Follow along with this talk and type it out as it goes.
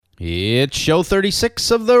It's show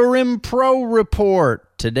 36 of the RIM Pro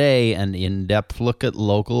Report. Today, an in-depth look at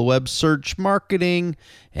local web search marketing.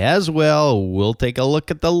 As well, we'll take a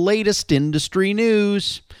look at the latest industry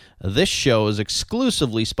news. This show is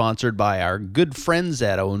exclusively sponsored by our good friends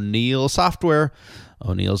at O'Neill Software.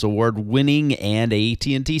 O'Neill's award-winning and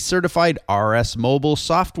AT&T certified RS Mobile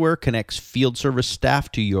software connects field service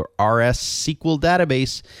staff to your RS SQL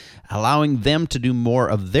database, allowing them to do more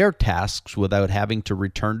of their tasks without having to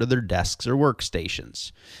return to their desks or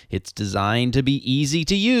workstations. It's designed to be easy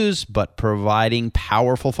to use, but providing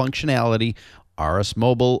powerful functionality. RS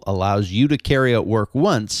Mobile allows you to carry out work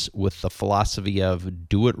once with the philosophy of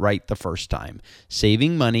do it right the first time,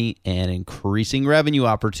 saving money and increasing revenue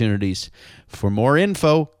opportunities. For more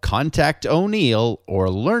info, contact O'Neill or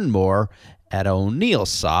learn more at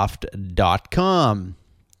o'neillsoft.com.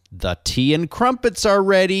 The tea and crumpets are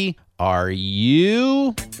ready. Are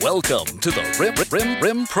you? Welcome to the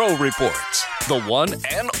RIM Pro Report, the one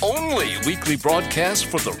and only weekly broadcast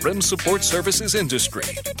for the RIM support services industry.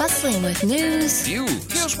 Bustling with news,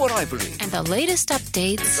 Views, here's what I believe, and the latest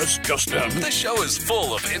updates. That's just them. This show is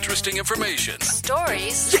full of interesting information.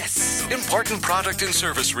 Stories. Yes. Important product and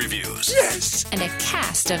service reviews. Yes. And a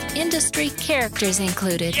cast of industry characters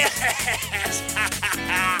included. Yes.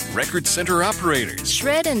 Record center operators.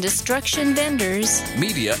 Shred and destruction vendors.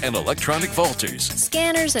 Media and electronic vaulters.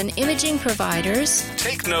 Scanners and imaging providers.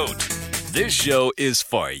 Take note. This show is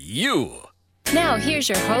for you. Now here's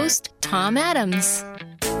your host, Tom Adams.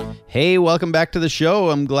 Hey, welcome back to the show.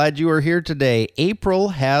 I'm glad you are here today. April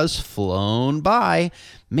has flown by.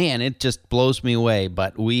 Man, it just blows me away,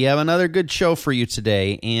 but we have another good show for you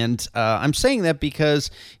today, and I'm saying that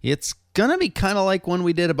because it's going to be kind of like one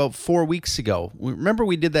we did about 4 weeks ago. Remember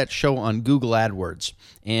we did that show on Google AdWords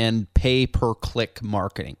and pay-per-click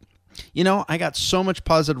marketing. You know, I got so much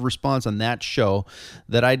positive response on that show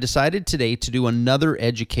that I decided today to do another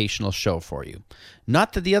educational show for you.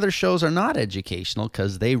 Not that the other shows are not educational,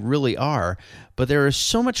 because they really are, but there is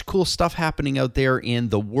so much cool stuff happening out there in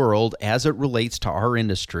the world as it relates to our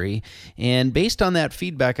industry. And based on that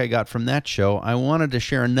feedback I got from that show, I wanted to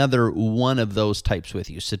share another one of those types with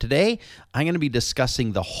you. So today, I'm going to be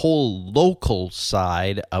discussing the whole local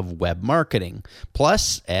side of web marketing.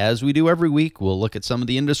 Plus, as we do every week, we'll look at some of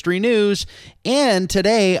the industry news. And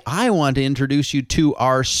today, I want to introduce you to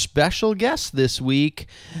our special guest this week,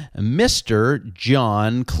 Mr.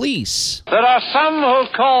 John Cleese. There are some who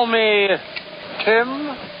call me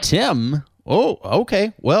Tim. Tim? Oh,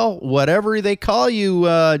 okay. Well, whatever they call you,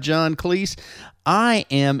 John Cleese, I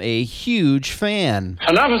am a huge fan.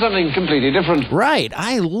 And now for something completely different. Right.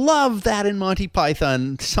 I love that in Monty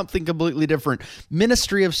Python. Something completely different.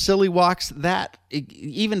 Ministry of Silly Walks, that,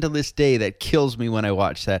 even to this day, that kills me when I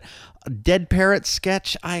watch that. Dead Parrot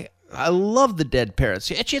sketch, I love the Dead Parrot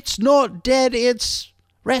sketch. It's not dead, it's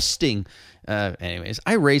resting. Anyways,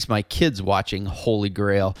 I raised my kids watching Holy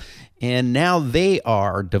Grail, and now they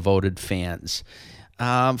are devoted fans.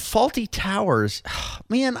 Fawlty Towers,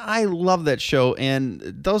 man, I love that show. And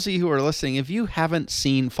those of you who are listening, if you haven't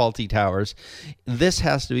seen Fawlty Towers, this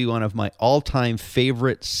has to be one of my all-time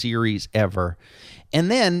favorite series ever.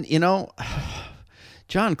 And then, you know,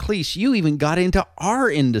 John Cleese, you even got into our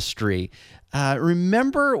industry.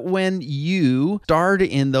 Remember when you starred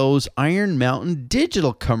in those Iron Mountain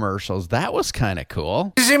digital commercials? That was kind of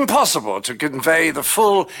cool. It is impossible to convey the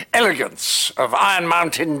full elegance of Iron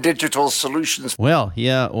Mountain Digital Solutions. Well,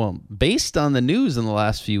 yeah, based on the news in the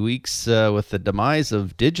last few weeks with the demise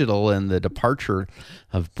of digital and the departure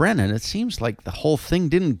of Brennan, it seems like the whole thing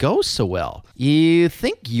didn't go so well. You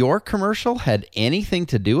think your commercial had anything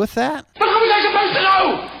to do with that? But how was I supposed to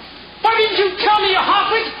know? Why didn't you tell me, you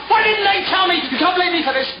halfwit? Why didn't they tell me? You can't blame me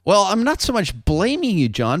for this. Well, I'm not so much blaming you,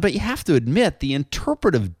 John, but you have to admit the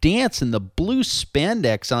interpretive dance and the blue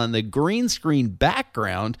spandex on the green screen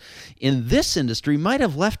background in this industry might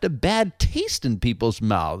have left a bad taste in people's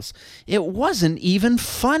mouths. It wasn't even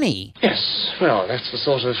funny. Yes, well, that's the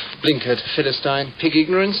sort of blinkered Philistine pig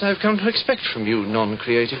ignorance I've come to expect from you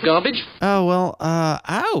non-creative garbage. Oh, well,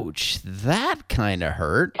 ouch. That kind of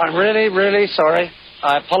hurt. I'm really, really sorry.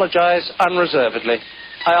 I apologize unreservedly.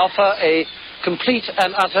 I offer a complete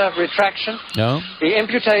and utter retraction. No? The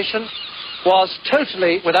imputation was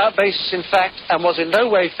totally without basis in fact and was in no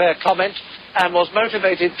way fair comment and was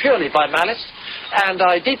motivated purely by malice. And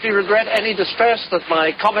I deeply regret any distress that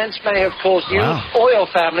my comments may have caused you or your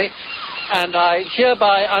family. And I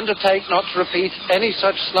hereby undertake not to repeat any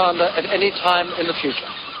such slander at any time in the future.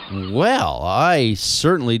 Well, I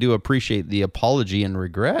certainly do appreciate the apology and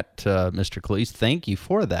regret, Mr. Cleese. Thank you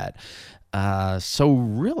for that. So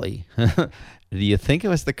really, Do you think it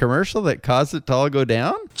was the commercial that caused it to all go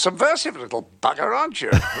down? Subversive little bugger, aren't you?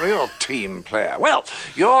 Real team player. Well,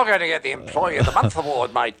 you're going to get the Employee of the Month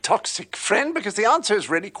award, my toxic friend, because the answer is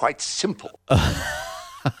really quite simple.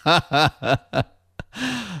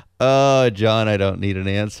 Oh, John, I don't need an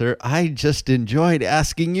answer. I just enjoyed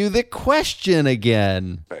asking you the question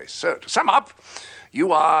again. So, to sum up,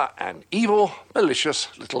 you are an evil,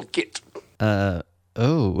 malicious little git.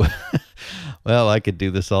 Oh, well, I could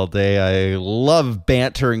do this all day. I love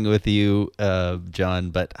bantering with you,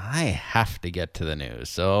 John, but I have to get to the news.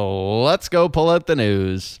 So let's go pull out the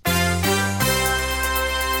news.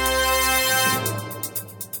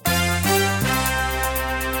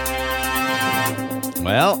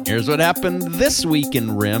 Well, here's what happened this week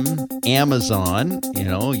in RIM. Amazon,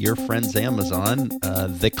 your friends Amazon,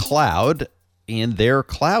 the cloud, and their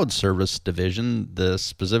cloud service division,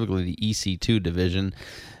 specifically the EC2 division,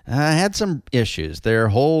 had some issues. That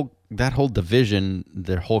whole division,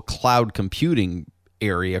 their whole cloud computing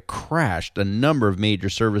area crashed a number of major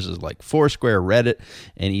services like Foursquare, Reddit,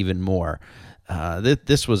 and even more.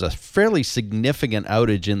 This was a fairly significant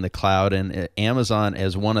outage in the cloud, and Amazon,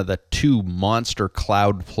 as one of the two monster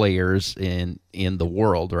cloud players in the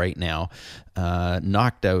world right now,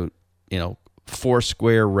 knocked out,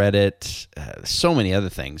 Foursquare, Reddit, so many other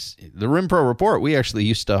things. The RIM Pro Report, we actually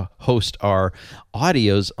used to host our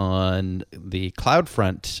audios on the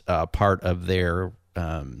CloudFront part of their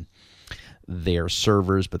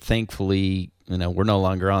servers, but thankfully, we're no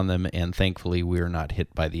longer on them, and thankfully we're not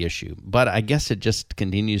hit by the issue. But I guess it just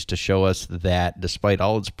continues to show us that despite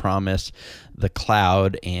all its promise, the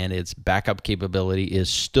cloud and its backup capability is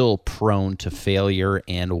still prone to failure,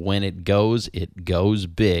 and when it goes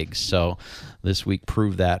big. So this week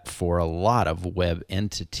proved that for a lot of web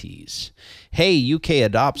entities. Hey, UK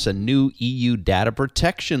adopts a new EU data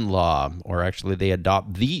protection law, or actually they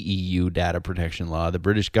adopt the EU data protection law. The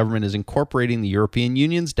British government is incorporating the European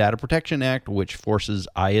Union's Data Protection Act, which forces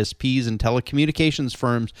ISPs and telecommunications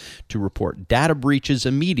firms to report data breaches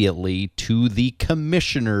immediately to the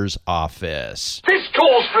Commissioner's office. This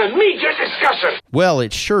calls for immediate discussion. Well,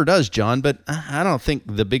 it sure does, John, but I don't think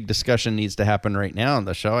the big discussion needs to happen right now on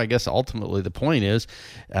the show. I guess ultimately the point is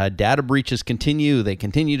data breaches continue. They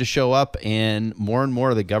continue to show up, and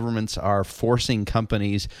more the governments are forcing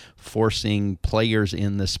players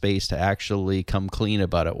in the space to actually come clean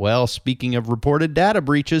about it. Well, speaking of reported data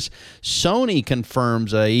breaches, Sony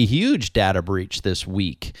confirms a huge data breach this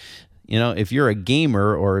week. If you're a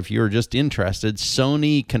gamer or if you're just interested,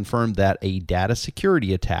 Sony confirmed that a data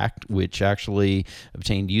security attack, which actually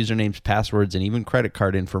obtained usernames, passwords, and even credit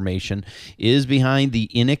card information, is behind the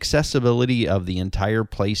inaccessibility of the entire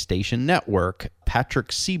PlayStation network.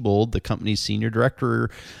 Patrick Siebold, the company's senior director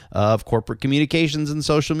of corporate communications and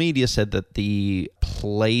social media, said that the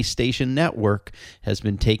PlayStation network has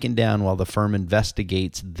been taken down while the firm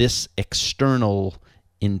investigates this external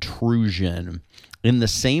intrusion. In the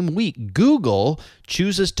same week, Google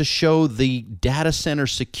chooses to show the data center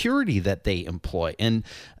security that they employ. And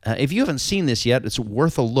if you haven't seen this yet, it's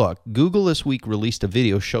worth a look. Google this week released a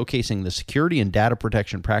video showcasing the security and data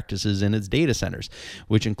protection practices in its data centers,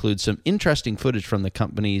 which includes some interesting footage from the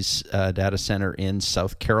company's data center in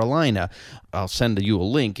South Carolina. I'll send you a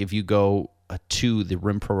link if you go to the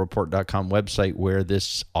rimproreport.com website where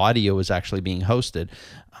this audio is actually being hosted.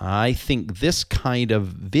 I think this kind of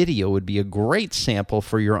video would be a great sample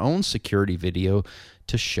for your own security video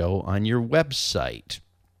to show on your website.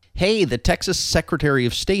 Hey, the Texas Secretary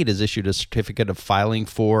of State has issued a certificate of filing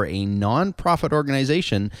for a nonprofit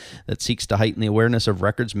organization that seeks to heighten the awareness of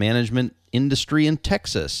records management industry in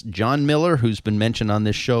Texas. John Miller, who's been mentioned on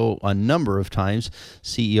this show a number of times,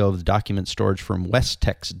 CEO of the document storage firm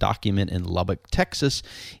Westex Document in Lubbock, Texas,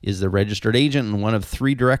 is the registered agent and one of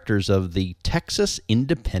 3 directors of the Texas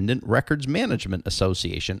Independent Records Management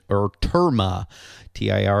Association, or TIRMA,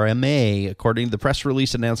 TIRMA. According to the press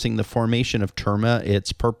release announcing the formation of TIRMA,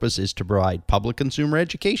 its purpose is to provide public consumer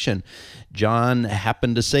education. John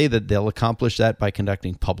happened to say that they'll accomplish that by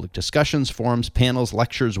conducting public discussions, forums, panels,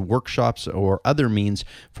 lectures, workshops, or other means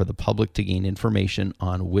for the public to gain information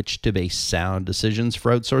on which to base sound decisions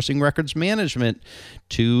for outsourcing records management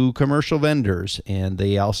to commercial vendors. And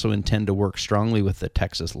they also intend to work strongly with the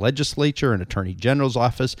Texas legislature and Attorney General's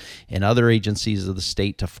office and other agencies of the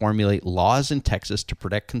state to formulate laws in Texas to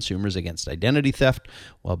protect consumers against identity theft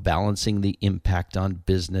while balancing the impact on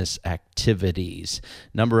business activities.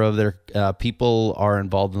 A number of their people are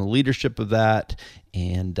involved in the leadership of that.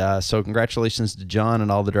 And so congratulations to John and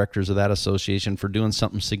all the directors of that association for doing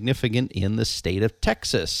something significant in the state of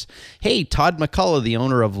Texas. Hey, Todd McCullough, the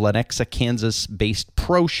owner of Lenexa, Kansas-based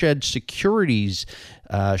ProShed Securities,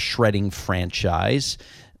 shredding franchise,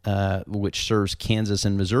 which serves Kansas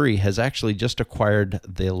and Missouri, has actually just acquired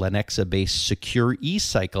the Lenexa-based Secure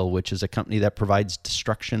eCycle, which is a company that provides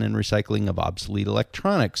destruction and recycling of obsolete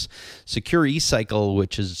electronics. Secure eCycle,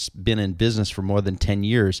 which has been in business for more than 10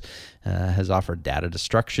 years, has offered data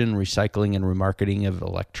destruction, recycling, and remarketing of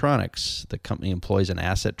electronics. The company employs an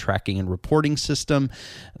asset tracking and reporting system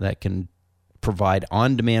that can provide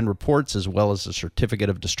on-demand reports as well as a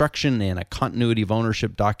certificate of destruction and a continuity of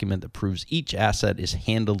ownership document that proves each asset is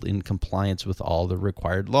handled in compliance with all the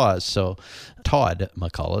required laws. So Todd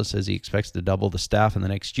McCullough says he expects to double the staff in the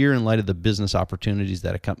next year in light of the business opportunities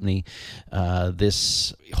that accompany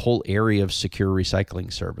this whole area of secure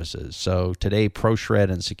recycling services. So today,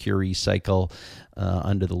 ProShred and Secure eCycle,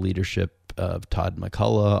 under the leadership of Todd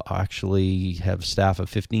McCullough, actually have staff of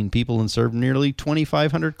 15 people and serve nearly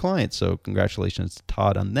 2,500 clients. So congratulations to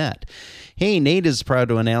Todd on that. Hey, Nate is proud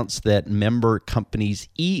to announce that member companies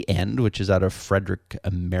eEnd, which is out of Frederick,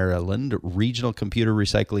 Maryland, Regional Computer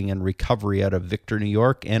Recycling and Recovery out of Victor, New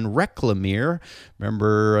York, and Reclamere.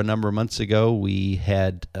 Remember a number of months ago, we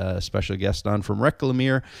had a special guest on from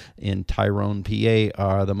Reclamere in Tyrone, PA,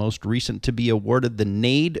 are the most recent to be awarded the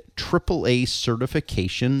NAID AAA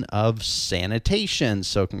certification of sanitation.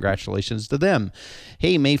 So congratulations to them.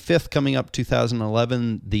 Hey, May 5th coming up,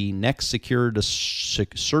 2011, the next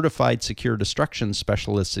certified secure destruction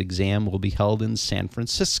specialist exam will be held in San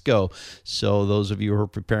Francisco. So those of you who are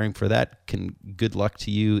preparing for that, good luck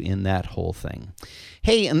to you in that whole thing.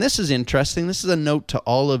 Hey, and this is interesting. This is a note to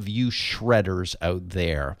all of you shredders out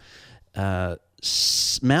there.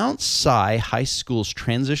 Mount Si High School's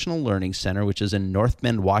Transitional Learning Center, which is in North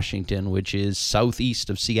Bend, Washington, which is southeast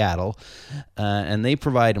of Seattle, and they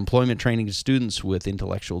provide employment training to students with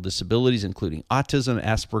intellectual disabilities, including autism,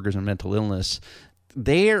 Asperger's, and mental illness.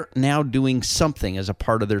 They're now doing something as a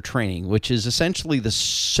part of their training, which is essentially the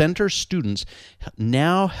center students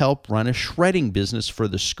now help run a shredding business for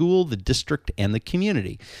the school, the district, and the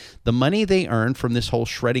community. The money they earn from this whole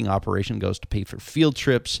shredding operation goes to pay for field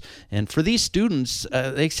trips. And for these students,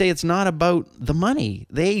 they say it's not about the money.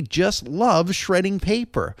 They just love shredding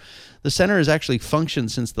paper. The center has actually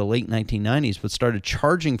functioned since the late 1990s, but started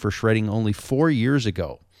charging for shredding only 4 years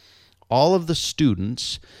ago. All of the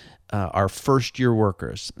students are first-year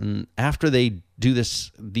workers, and after they do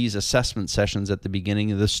these assessment sessions at the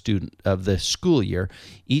beginning of the school year,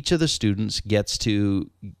 each of the students gets to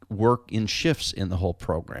work in shifts in the whole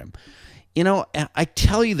program. You know, I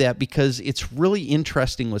tell you that because it's really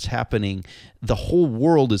interesting what's happening. The whole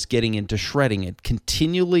world is getting into shredding it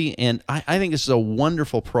continually, and I think this is a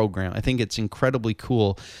wonderful program. I think it's incredibly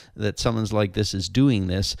cool that someone's like this is doing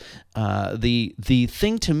this. The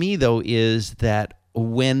thing to me, though, is that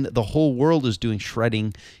when the whole world is doing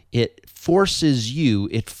shredding, it forces you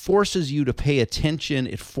to pay attention.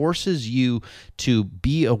 It forces you to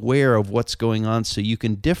be aware of what's going on so you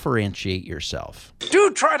can differentiate yourself.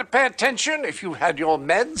 Do try to pay attention if you had your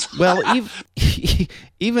meds. Well,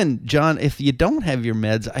 even, John, if you don't have your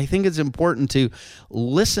meds, I think it's important to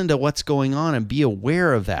listen to what's going on and be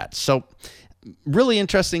aware of that. So really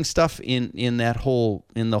interesting stuff in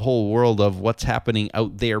the whole world of what's happening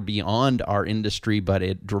out there beyond our industry, but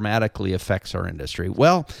it dramatically affects our industry.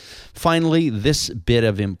 Well, finally, this bit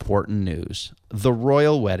of important news. The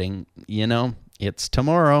royal wedding, it's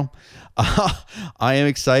tomorrow. I am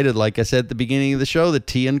excited. Like I said at the beginning of the show, the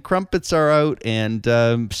tea and crumpets are out. And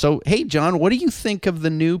so, hey, John, what do you think of the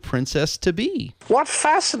new princess-to-be? What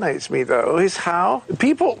fascinates me, though, is how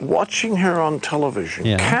people watching her on television,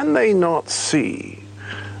 can they not see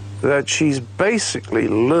that she's basically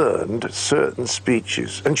learned certain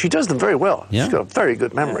speeches? And she does them very well. Yeah. She's got a very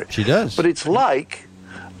good memory. She does. But it's like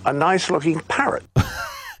a nice-looking parrot.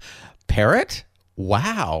 Parrot?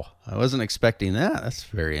 Wow. I wasn't expecting that. That's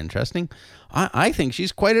very interesting. I think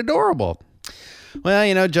she's quite adorable.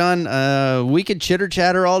 Well, John, we could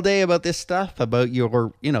chitter-chatter all day about this stuff, about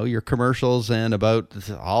your commercials and about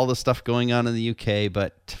all the stuff going on in the UK.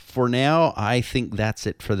 But for now, I think that's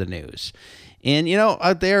it for the news. And,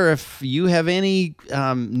 out there, if you have any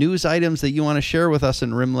news items that you want to share with us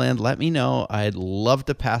in Rimland, let me know. I'd love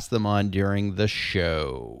to pass them on during the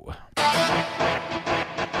show.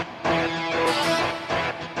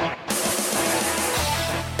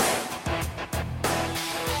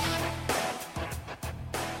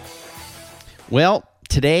 Well,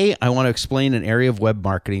 today I want to explain an area of web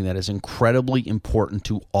marketing that is incredibly important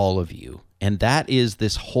to all of you, and that is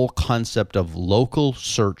this whole concept of local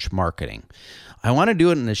search marketing. I want to do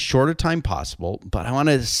it in as short a time possible, but I want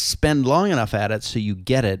to spend long enough at it so you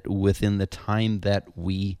get it within the time that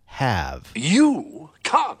we have. You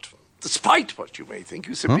can't Despite what you may think,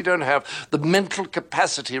 you simply don't have the mental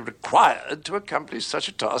capacity required to accomplish such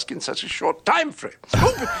a task in such a short time frame.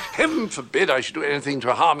 Heaven forbid I should do anything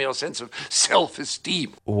to harm your sense of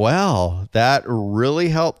self-esteem. Well, that really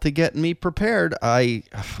helped to get me prepared.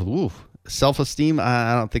 Self-esteem,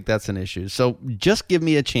 I don't think that's an issue. So just give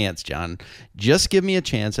me a chance, John. Just give me a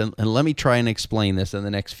chance, and let me try and explain this in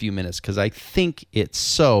the next few minutes, because I think it's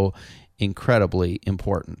so incredibly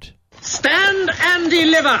important. Stand and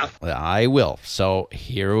deliver. I will. So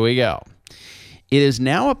here we go. It is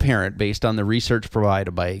now apparent, based on the research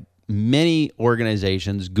provided by many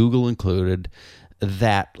organizations, Google included,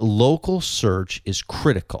 that local search is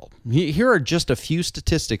critical. Here are just a few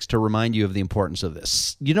statistics to remind you of the importance of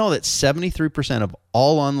this. You know that 73% of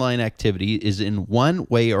all online activity is in one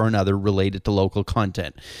way or another related to local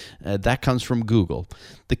content. That comes from Google.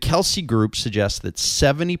 The Kelsey Group suggests that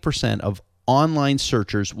 70% of online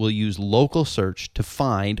searchers will use local search to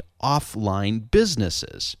find offline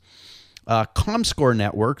businesses. Comscore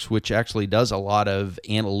Networks, which actually does a lot of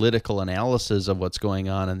analytical analysis of what's going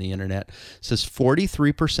on the internet, says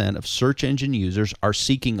 43% of search engine users are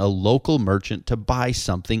seeking a local merchant to buy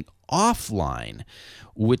something offline,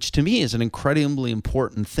 which to me is an incredibly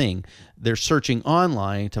important thing. They're searching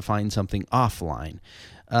online to find something offline.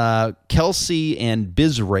 Kelsey and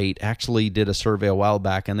BizRate actually did a survey a while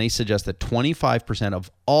back, and they suggest that 25% of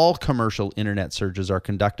all commercial internet searches are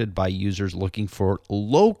conducted by users looking for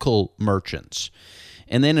local merchants.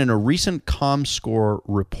 And then in a recent Comscore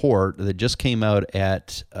report that just came out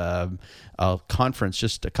at a conference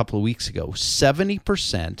just a couple of weeks ago,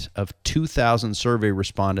 70% of 2,000 survey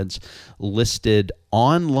respondents listed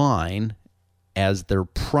online as their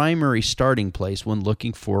primary starting place when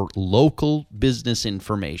looking for local business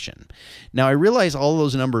information. Now, I realize all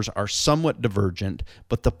those numbers are somewhat divergent,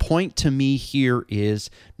 but the point to me here is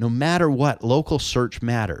no matter what, local search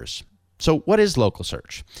matters. So what is local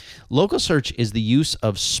search? Local search is the use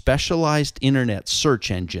of specialized internet search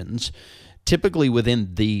engines, typically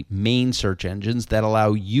within the main search engines, that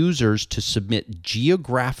allow users to submit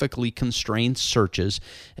geographically constrained searches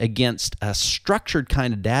against a structured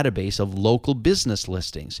kind of database of local business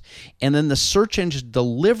listings. And then the search engines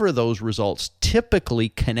deliver those results, typically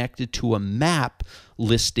connected to a map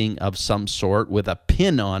listing of some sort with a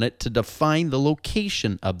pin on it to define the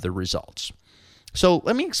location of the results. So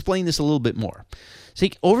let me explain this a little bit more.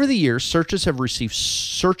 See, over the years, searchers have received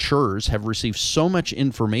so much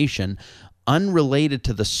information unrelated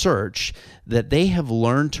to the search that they have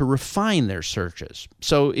learned to refine their searches.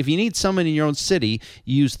 So if you need someone in your own city,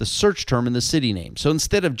 you use the search term in the city name. So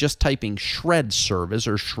instead of just typing shred service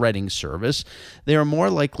or shredding service, they are more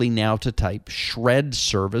likely now to type shred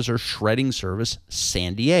service or shredding service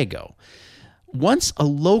San Diego. Once a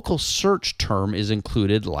local search term is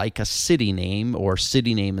included, like a city name or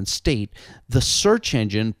city name and state, the search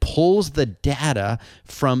engine pulls the data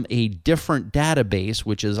from a different database,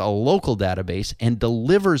 which is a local database, and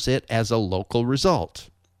delivers it as a local result.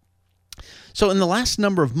 So in the last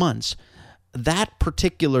number of months, that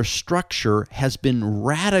particular structure has been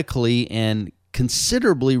radically and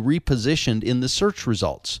considerably repositioned in the search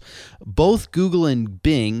results. Both Google and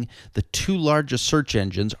Bing, the two largest search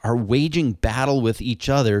engines, are waging battle with each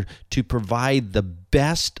other to provide the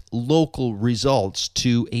best local results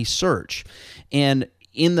to a search. And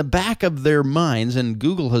in the back of their minds, and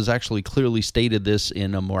Google has actually clearly stated this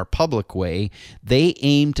in a more public way, they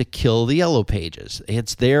aim to kill the yellow pages.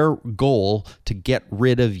 It's their goal to get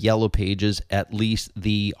rid of yellow pages, at least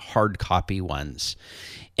the hard copy ones.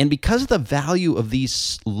 And because the value of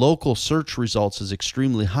these local search results is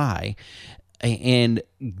extremely high, and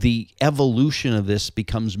the evolution of this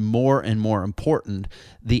becomes more and more important,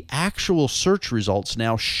 the actual search results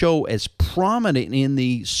now show as prominent in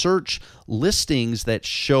the search listings that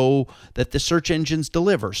show that the search engines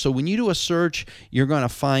deliver. So when you do a search, you're going to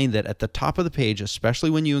find that at the top of the page,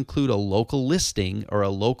 especially when you include a local listing or a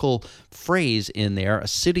local phrase in there, a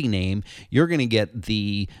city name, you're going to get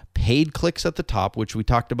the paid clicks at the top, which we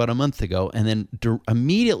talked about a month ago, and then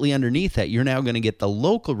immediately underneath that, you're now going to get the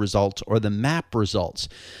local results or the map results.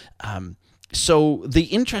 So the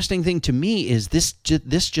interesting thing to me is this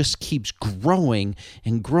just keeps growing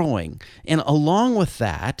and growing. And along with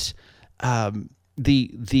that,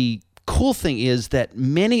 the cool thing is that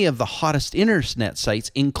many of the hottest internet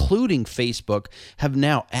sites, including Facebook, have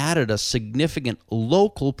now added a significant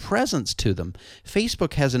local presence to them.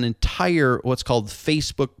 Facebook has an entire what's called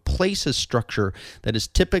Facebook Places structure that is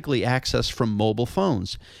typically accessed from mobile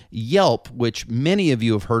phones. Yelp, which many of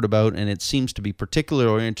you have heard about, and it seems to be particularly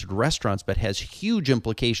oriented to restaurants, but has huge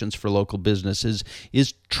implications for local businesses,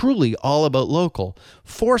 is truly all about local.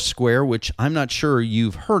 Foursquare, which I'm not sure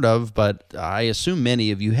you've heard of, but I assume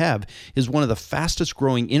many of you have, is one of the fastest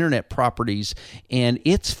growing internet properties, and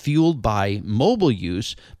it's fueled by mobile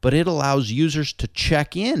use, but it allows users to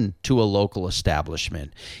check in to a local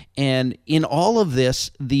establishment. And in all of this,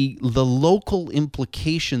 the local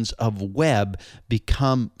implications of web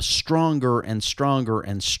become stronger and stronger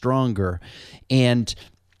and stronger. And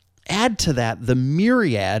add to that the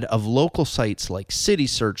myriad of local sites like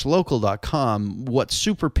CitySearch, Local.com, what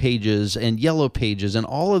Superpages and Yellow Pages and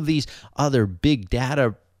all of these other big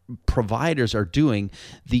data providers are doing.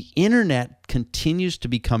 The internet continues to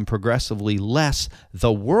become progressively less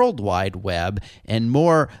the World Wide Web and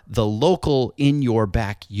more the local in your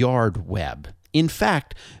backyard web. In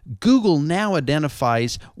fact, Google now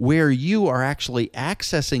identifies where you are actually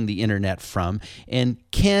accessing the internet from and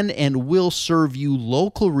can and will serve you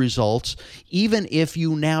local results even if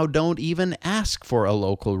you now don't even ask for a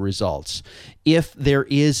local results. If there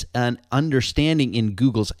is an understanding in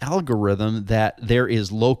Google's algorithm that there is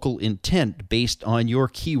local intent based on your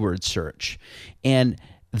keyword search. And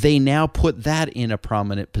they now put that in a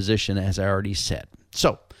prominent position, as I already said.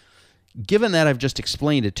 So, given that I've just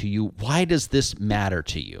explained it to you, why does this matter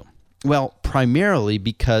to you? Well, primarily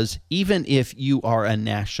because even if you are a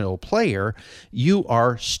national player, you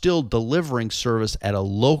are still delivering service at a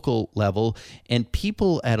local level, and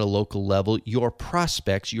people at a local level, your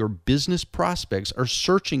prospects, your business prospects, are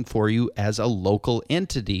searching for you as a local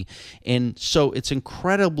entity. And so it's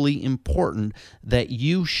incredibly important that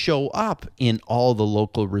you show up in all the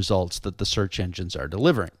local results that the search engines are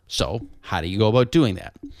delivering. So how do you go about doing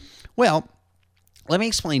that? Well, let me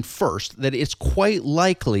explain first that it's quite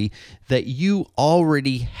likely that you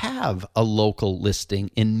already have a local listing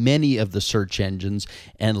in many of the search engines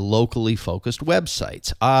and locally focused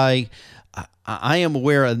websites. I am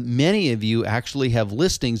aware of many of you actually have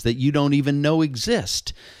listings that you don't even know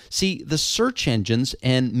exist. See, the search engines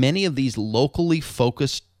and many of these locally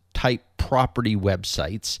focused type property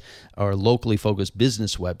websites or locally focused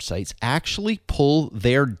business websites actually pull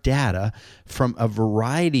their data from a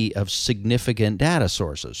variety of significant data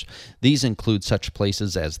sources. These include such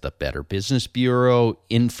places as the Better Business Bureau,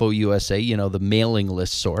 InfoUSA, the mailing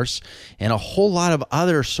list source, and a whole lot of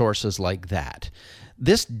other sources like that.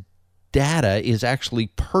 This data is actually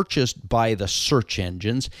purchased by the search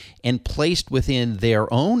engines and placed within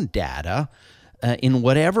their own data in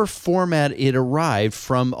whatever format it arrived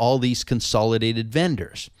from all these consolidated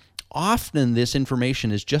vendors. Often this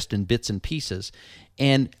information is just in bits and pieces,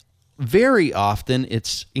 and very often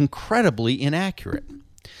it's incredibly inaccurate.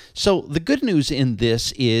 So the good news in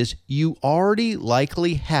this is you already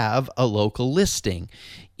likely have a local listing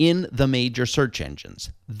in the major search engines.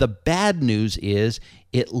 The bad news is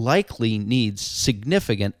it likely needs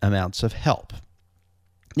significant amounts of help.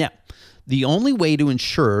 Now, the only way to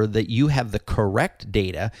ensure that you have the correct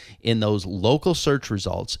data in those local search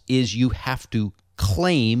results is you have to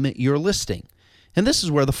claim your listing. And this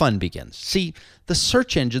is where the fun begins. See, the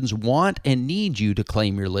search engines want and need you to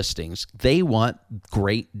claim your listings. They want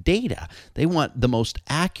great data. They want the most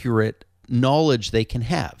accurate knowledge they can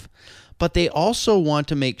have. But they also want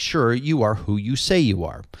to make sure you are who you say you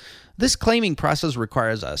are. This claiming process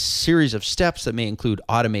requires a series of steps that may include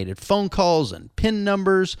automated phone calls and PIN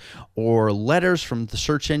numbers or letters from the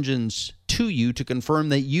search engines to you to confirm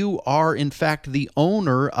that you are, in fact, the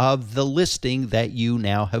owner of the listing that you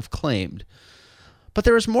now have claimed. But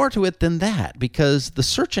there is more to it than that, because the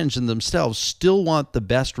search engines themselves still want the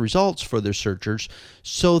best results for their searchers,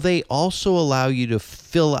 so they also allow you to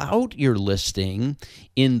fill out your listing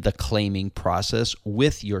in the claiming process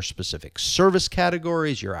with your specific service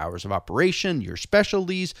categories, your hours of operation, your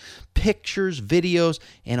specialties, pictures, videos,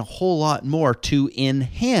 and a whole lot more to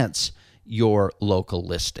enhance your local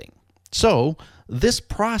listing. So this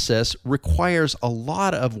process requires a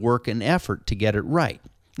lot of work and effort to get it right.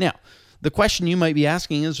 Now, the question you might be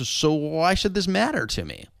asking is, so why should this matter to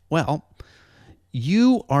me? Well,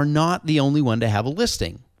 you are not the only one to have a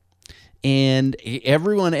listing. And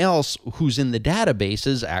everyone else who's in the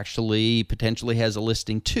databases actually potentially has a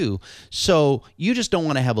listing too. So you just don't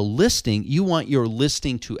want to have a listing. You want your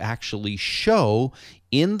listing to actually show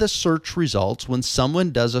in the search results when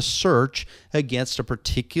someone does a search against a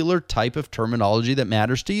particular type of terminology that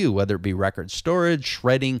matters to you, whether it be record storage,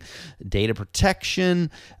 shredding, data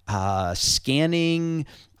protection, scanning,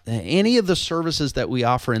 any of the services that we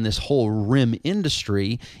offer in this whole RIM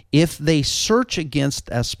industry. If they search against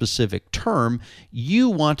a specific term, you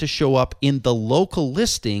want to show up in the local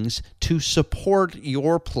listings to support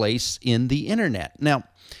your place in the internet. Now,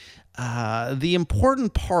 the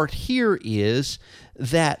important part here is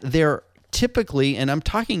that they're typically, and I'm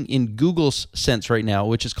talking in Google's sense right now,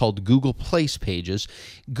 which is called Google Place Pages.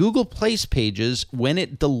 Google Place Pages, when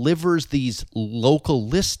it delivers these local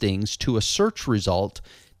listings to a search result,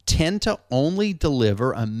 tend to only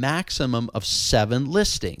deliver a maximum of 7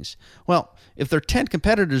 listings. Well, if there are 10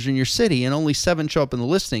 competitors in your city and only 7 show up in the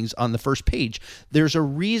listings on the first page, there's a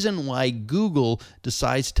reason why Google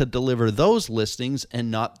decides to deliver those listings and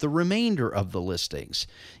not the remainder of the listings.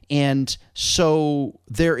 And so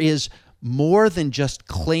there is more than just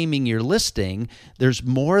claiming your listing. There's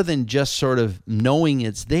more than just sort of knowing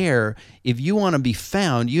it's there. If you want to be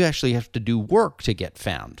found, you actually have to do work to get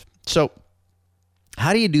found. So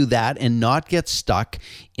how do you do that and not get stuck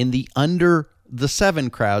in the under the 7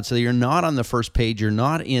 crowd so you're not on the first page, you're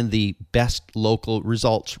not in the best local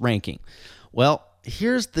results ranking? Well,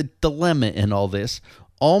 here's the dilemma in all this.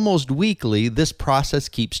 Almost weekly, this process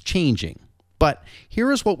keeps changing. But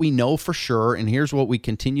here is what we know for sure, and here's what we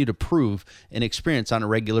continue to prove and experience on a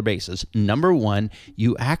regular basis. Number 1,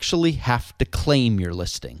 you actually have to claim your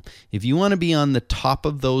listing. If you want to be on the top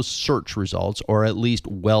of those search results, or at least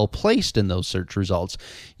well placed in those search results,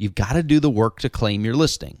 you've got to do the work to claim your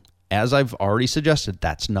listing. As I've already suggested,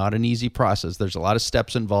 that's not an easy process. There's a lot of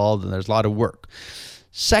steps involved, and there's a lot of work.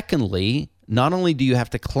 Secondly, not only do you have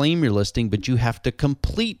to claim your listing, but you have to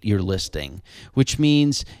complete your listing, which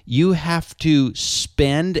means you have to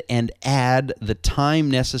spend and add the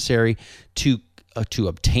time necessary to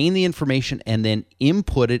obtain the information and then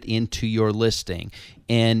input it into your listing.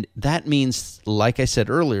 And that means, like I said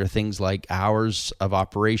earlier, things like hours of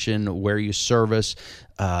operation, where you service,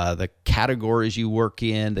 the categories you work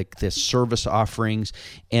in, the service offerings,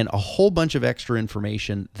 and a whole bunch of extra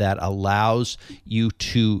information that allows you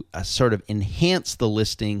to sort of enhance the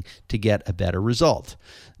listing to get a better result.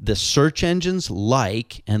 The search engines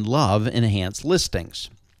like and love enhanced listings.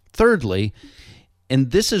 Thirdly,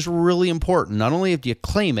 and this is really important, not only have you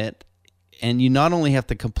claim it, and you not only have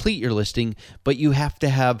to complete your listing, but you have to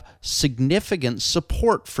have significant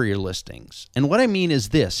support for your listings. And what I mean is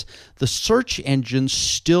this: the search engines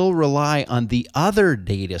still rely on the other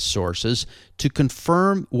data sources to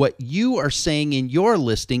confirm what you are saying in your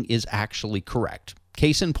listing is actually correct.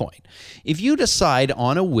 Case in point, if you decide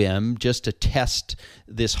on a whim just to test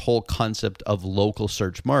this whole concept of local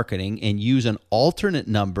search marketing and use an alternate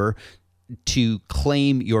number to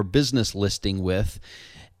claim your business listing with,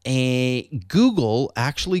 Google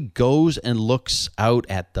actually goes and looks out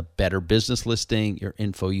at the Better Business listing, your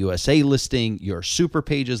Info USA listing, your Super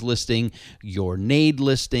Pages listing, your NAID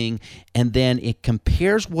listing, and then it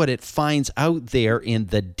compares what it finds out there in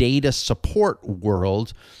the data support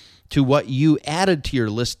world to what you added to your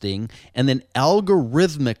listing, and then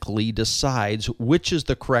algorithmically decides which is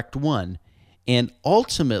the correct one. And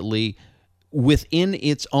ultimately, within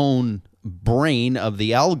its own brain of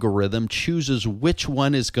the algorithm, chooses which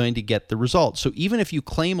one is going to get the result. So even if you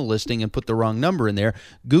claim a listing and put the wrong number in there,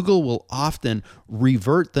 Google will often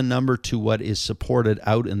revert the number to what is supported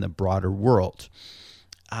out in the broader world.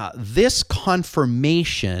 This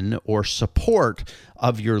confirmation or support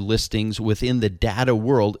of your listings within the data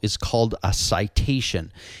world is called a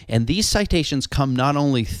citation. And these citations come not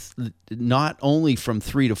only from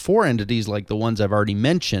 3 to 4 entities like the ones I've already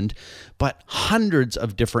mentioned, but hundreds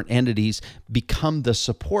of different entities become the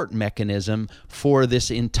support mechanism for this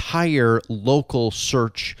entire local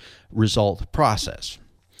search result process.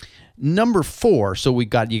 Number 4, so you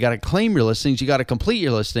got to claim your listings, you got to complete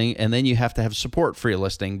your listing, and then you have to have support for your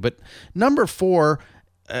listing. But number 4,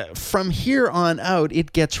 from here on out,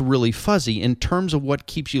 it gets really fuzzy in terms of what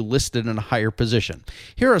keeps you listed in a higher position.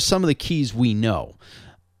 Here are some of the keys we know.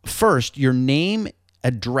 First, your name,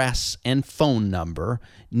 address, and phone number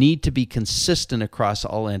need to be consistent across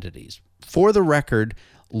all entities. For the record,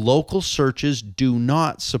 local searches do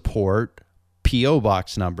not support P.O.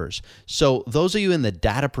 box numbers. So those of you in the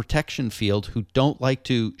data protection field who don't like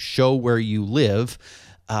to show where you live,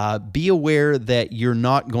 be aware that you're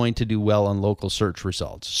not going to do well on local search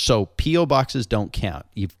results. So P.O. boxes don't count.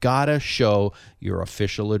 You've got to show your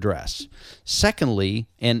official address. Secondly,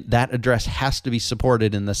 and that address has to be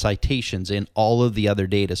supported in the citations in all of the other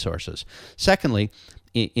data sources. Secondly,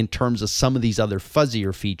 in terms of some of these other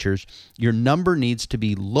fuzzier features, your number needs to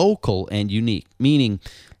be local and unique, meaning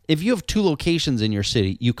if you have two locations in your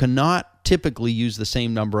city, you cannot typically use the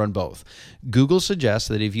same number on both. Google suggests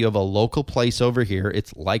that if you have a local place over here,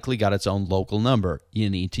 it's likely got its own local number. You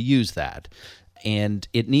need to use that. And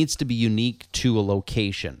it needs to be unique to a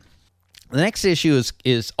location. The next issue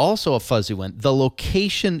is also a fuzzy one. The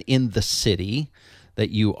location in the city that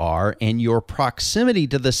you are and your proximity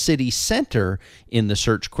to the city center in the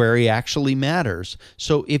search query actually matters.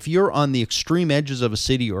 So if you're on the extreme edges of a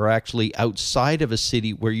city or actually outside of a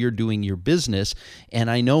city where you're doing your business, and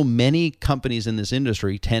I know many companies in this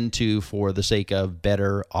industry tend to, for the sake of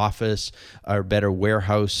better office or better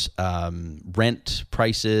warehouse rent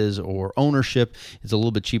prices or ownership, it's a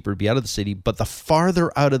little bit cheaper to be out of the city. But the farther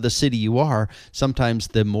out of the city you are, sometimes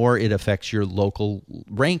the more it affects your local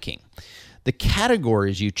ranking. The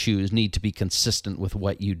categories you choose need to be consistent with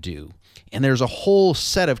what you do. And there's a whole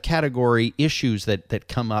set of category issues that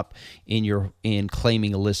come up in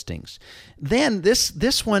claiming listings. Then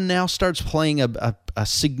this one now starts playing a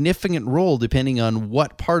significant role depending on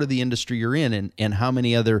what part of the industry you're in and how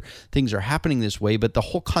many other things are happening this way. But the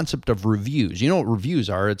whole concept of reviews, you know what reviews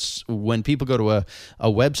are? It's when people go to a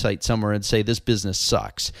website somewhere and say, this business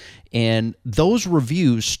sucks. And those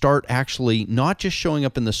reviews start actually not just showing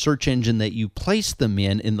up in the search engine that you place them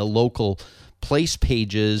in the local place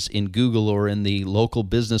pages in Google or in the local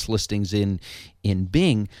business listings in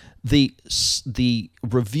Bing. The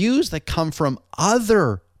reviews that come from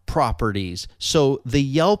other properties. So the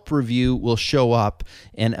Yelp review will show up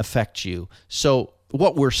and affect you. So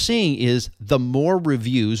what we're seeing is the more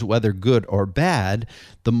reviews, whether good or bad,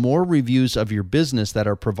 the more reviews of your business that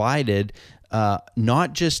are provided,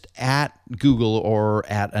 not just at Google or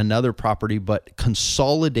at another property, but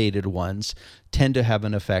consolidated ones tend to have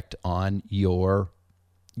an effect on your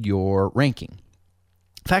ranking.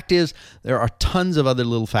 Fact is, there are tons of other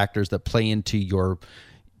little factors that play into your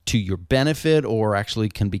benefit or actually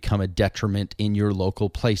can become a detriment in your local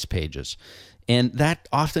place pages. And that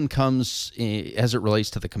often comes as it relates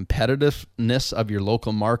to the competitiveness of your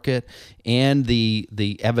local market and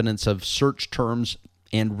the evidence of search terms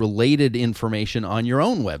and related information on your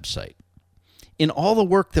own website. In all the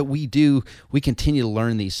work that we do, we continue to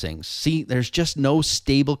learn these things. See, there's just no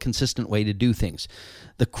stable, consistent way to do things.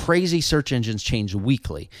 The crazy search engines change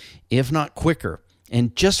weekly, if not quicker.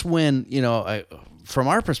 And just when, from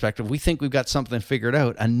our perspective, we think we've got something figured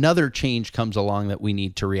out, another change comes along that we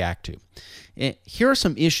need to react to. And here are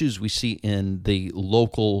some issues we see in the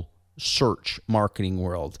local search marketing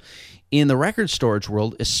world. In the record storage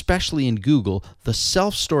world, especially in Google, the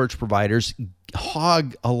self-storage providers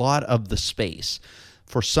hog a lot of the space.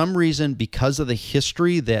 For some reason, because of the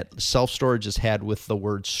history that self-storage has had with the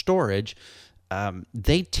word storage,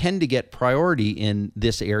 they tend to get priority in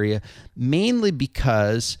this area, mainly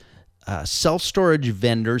because self-storage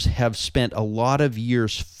vendors have spent a lot of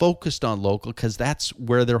years focused on local because that's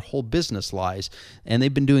where their whole business lies, and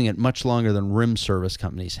they've been doing it much longer than RIM service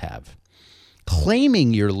companies have.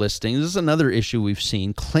 Claiming your listings, this is another issue we've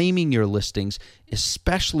seen. Claiming your listings,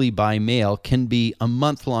 especially by mail, can be a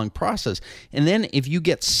month-long process. And then if you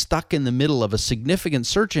get stuck in the middle of a significant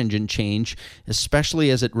search engine change,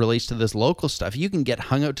 especially as it relates to this local stuff, you can get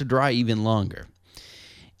hung out to dry even longer.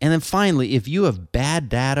 And then finally, if you have bad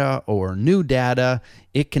data or new data,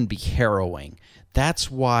 it can be harrowing.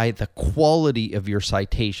 That's why the quality of your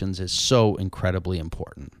citations is so incredibly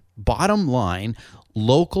important. Bottom line,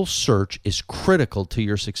 local search is critical to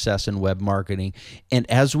your success in web marketing, and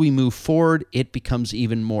as we move forward, it becomes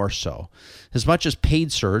even more so. As much as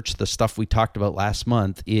paid search, the stuff we talked about last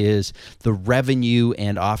month, is the revenue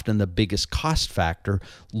and often the biggest cost factor,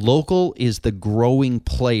 local is the growing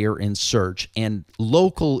player in search, and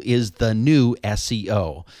local is the new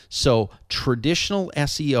SEO. So traditional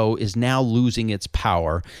SEO is now losing its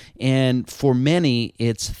power, and for many,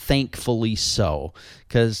 it's thankfully so,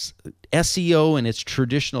 because SEO in its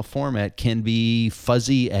traditional format can be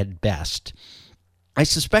fuzzy at best. I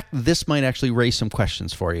suspect this might actually raise some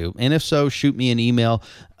questions for you. And if so, shoot me an email.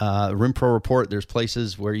 RIM Pro Report, there's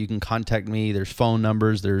places where you can contact me. There's phone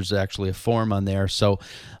numbers. There's actually a form on there. So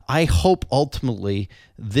I hope ultimately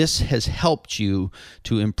this has helped you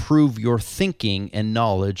to improve your thinking and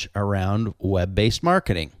knowledge around web-based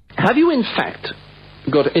marketing. Have you, in fact,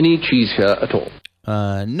 got any cheese here at all?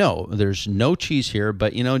 No, there's no cheese here,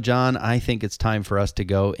 but John, I think it's time for us to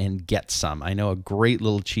go and get some. I know a great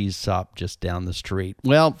little cheese shop just down the street.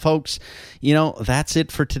 Well, folks, that's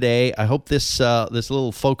it for today. I hope this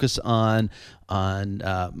little focus on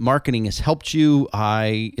marketing has helped you.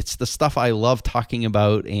 It's the stuff I love talking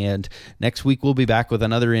about, and next week we'll be back with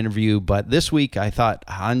another interview, but this week I thought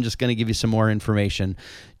I'm just going to give you some more information.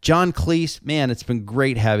 John Cleese, man, it's been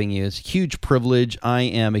great having you. It's a huge privilege. I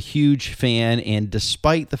am a huge fan, and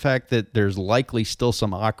despite the fact that there's likely still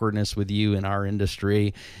some awkwardness with you in our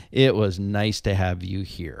industry, it was nice to have you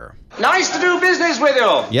here. Nice to do business with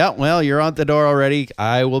you. Yeah, well, you're out the door already.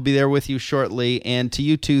 I will be there with you shortly. And to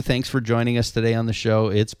you too, thanks for joining us today on the show.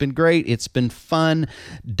 It's been great. It's been fun.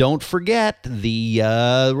 Don't forget the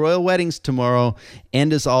royal weddings tomorrow.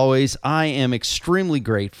 And as always, I am extremely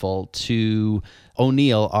grateful to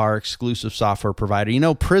O'Neill, our exclusive software provider.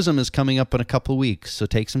 Prism is coming up in a couple of weeks, so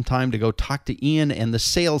take some time to go talk to Ian and the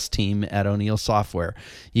sales team at O'Neill Software.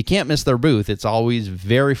 You can't miss their booth. It's always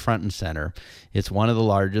very front and center. It's one of the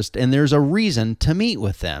largest, and there's a reason to meet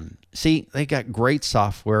with them. See, they got great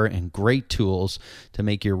software and great tools to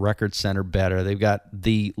make your record center better. They've got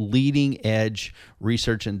the leading edge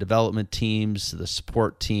research and development teams, the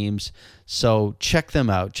support teams. So check them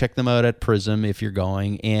out. Check them out at Prism if you're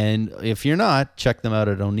going. And if you're not, check them out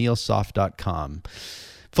at o'neillsoft.com.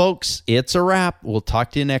 Folks, it's a wrap. We'll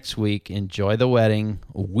talk to you next week. Enjoy the wedding.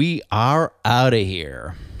 We are out of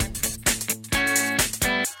here.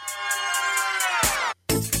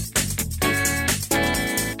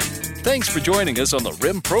 Thanks for joining us on the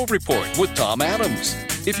RIM Pro Report with Tom Adams.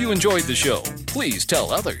 If you enjoyed the show, please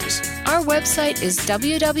tell others. Our website is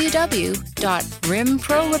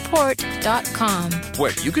www.rimproreport.com,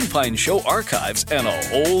 where you can find show archives and a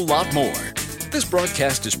whole lot more. This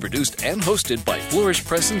broadcast is produced and hosted by Flourish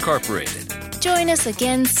Press Incorporated. Join us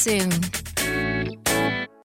again soon.